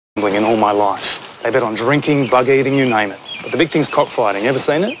gambling in all my life. They bet on drinking, bug eating, you name it. But the big thing's cockfighting. Ever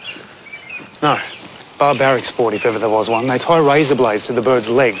seen it? No. Barbaric sport, if ever there was one. They tie razor blades to the birds'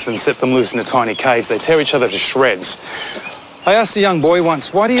 legs, then set them loose in a tiny cage. They tear each other to shreds. I asked a young boy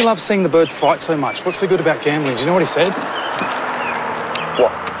once, why do you love seeing the birds fight so much? What's so good about gambling? Do you know what he said?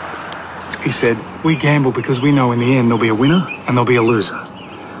 What? He said, we gamble because we know in the end there'll be a winner and there'll be a loser.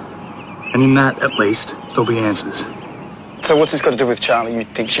 And in that, at least, there'll be answers. So what's this got to do with Charlie? You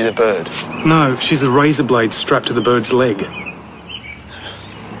think she's a bird? No, she's a razor blade strapped to the bird's leg.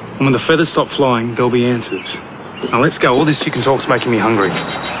 And when the feathers stop flying, there'll be answers. Now let's go. All this chicken talk's making me hungry.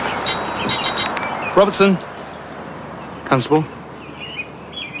 Robertson. Constable.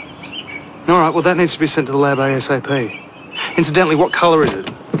 All right, well, that needs to be sent to the lab ASAP. Incidentally, what colour is it?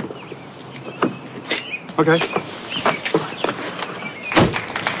 Okay.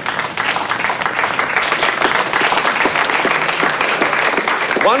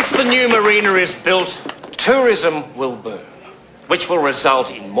 Once the new marina is built, tourism will boom, which will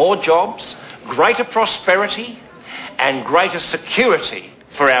result in more jobs, greater prosperity, and greater security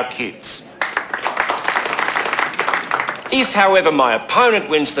for our kids. If, however, my opponent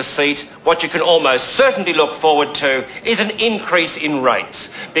wins the seat, what you can almost certainly look forward to is an increase in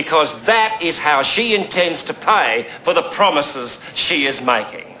rates, because that is how she intends to pay for the promises she is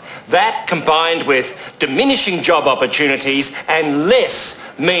making. That, combined with diminishing job opportunities and less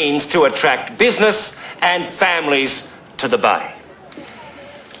means to attract business and families to the Bay.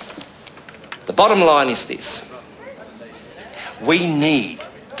 The bottom line is this. We need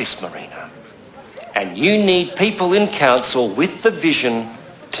this marina. And you need people in council with the vision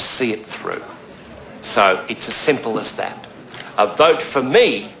to see it through. So it's as simple as that. A vote for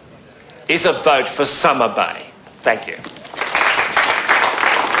me is a vote for Summer Bay. Thank you.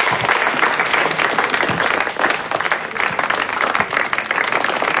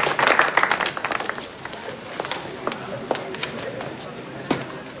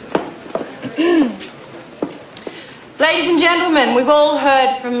 Ladies and gentlemen, we've all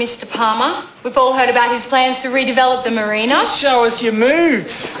heard from Mr. Palmer. We've all heard about his plans to redevelop the marina. Just show us your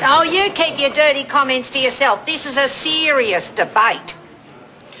moves. Oh, you keep your dirty comments to yourself. This is a serious debate.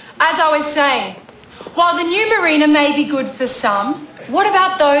 As I was saying, while the new marina may be good for some, what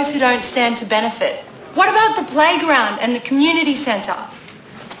about those who don't stand to benefit? What about the playground and the community centre?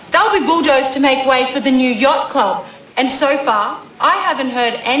 They'll be bulldozed to make way for the new yacht club. And so far, I haven't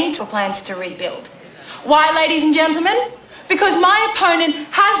heard any plans to rebuild. Why, ladies and gentlemen? Because my opponent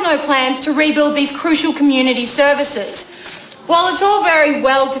has no plans to rebuild these crucial community services. While it's all very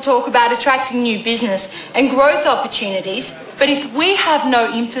well to talk about attracting new business and growth opportunities, but if we have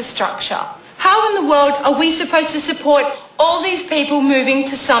no infrastructure, how in the world are we supposed to support all these people moving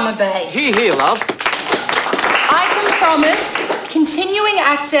to Summer Bay? Hear, hear, love. I can promise continuing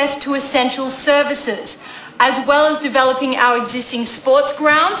access to essential services, as well as developing our existing sports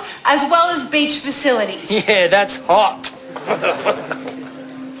grounds, as well as beach facilities. Yeah, that's hot. I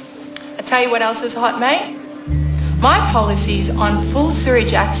tell you what else is hot, mate. My policies on full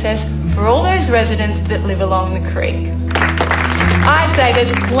sewerage access for all those residents that live along the creek. I say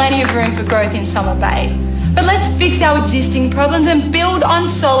there's plenty of room for growth in Summer Bay. But let's fix our existing problems and build on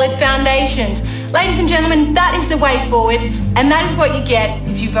solid foundations. Ladies and gentlemen, that is the way forward, and that is what you get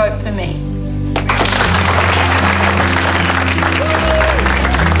if you vote for me.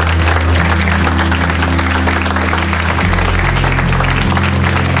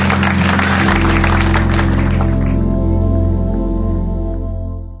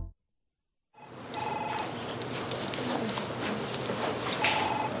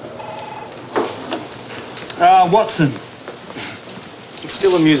 Watson. It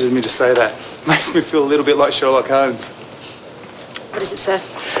still amuses me to say that. Makes me feel a little bit like Sherlock Holmes. What is it, sir?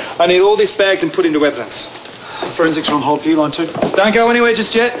 I need all this bagged and put into evidence. Forensics are on hold for you, line 2. Don't go anywhere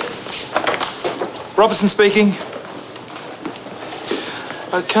just yet. Robertson speaking.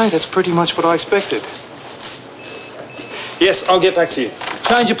 Okay, that's pretty much what I expected. Yes, I'll get back to you.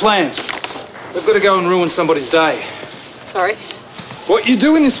 Change your plans. We've got to go and ruin somebody's day. Sorry? What you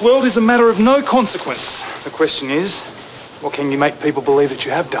do in this world is a matter of no consequence. The question is, what can you make people believe that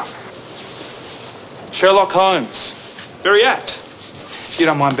you have done? Sherlock Holmes. Very apt. You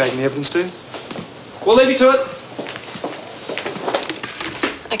don't mind bagging the evidence, do you? We'll leave you to it.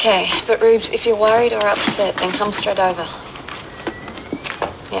 Okay, but Rubes, if you're worried or upset, then come straight over.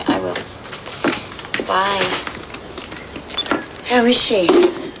 Yeah, I will. Bye. How is she?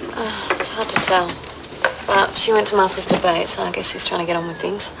 It's hard to tell. But she went to Martha's debate, so I guess she's trying to get on with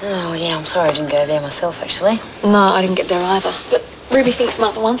things. Oh, yeah, I'm sorry I didn't go there myself, actually. No, I didn't get there either. But Ruby thinks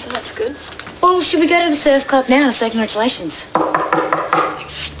Martha won, so that's good. Well, should we go to the surf club now? So congratulations.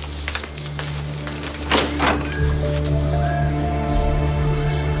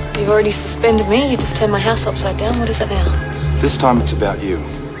 You've already suspended me. You just turned my house upside down. What is it now? This time it's about you.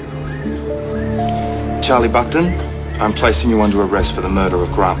 Charlie Buckton, I'm placing you under arrest for the murder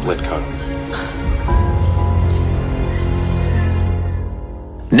of Grant Bledko.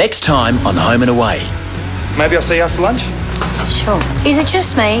 Next time on Home and Away. Maybe I'll see you after lunch? Sure. Is it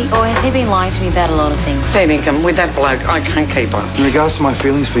just me, or has he been lying to me about a lot of things? Fair income, with that bloke, I can't keep up. In regards to my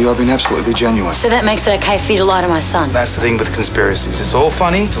feelings for you, I've been absolutely genuine. So that makes it okay for you to lie to my son? That's the thing with conspiracies. It's all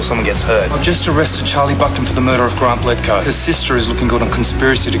funny till someone gets hurt. I've just arrested Charlie Buckton for the murder of Grant Bledko. His sister is looking good on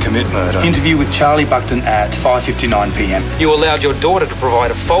conspiracy to commit murder. Interview with Charlie Buckton at 5:59 p.m. You allowed your daughter to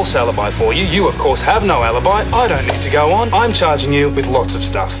provide a false alibi for you. You, of course, have no alibi. I don't need to go on. I'm charging you with lots of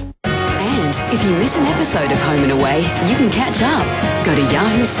stuff. And if you miss an episode of Home and Away, you can catch up. Go to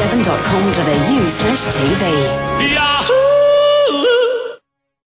yahoo7.com.au/TV. Yahoo!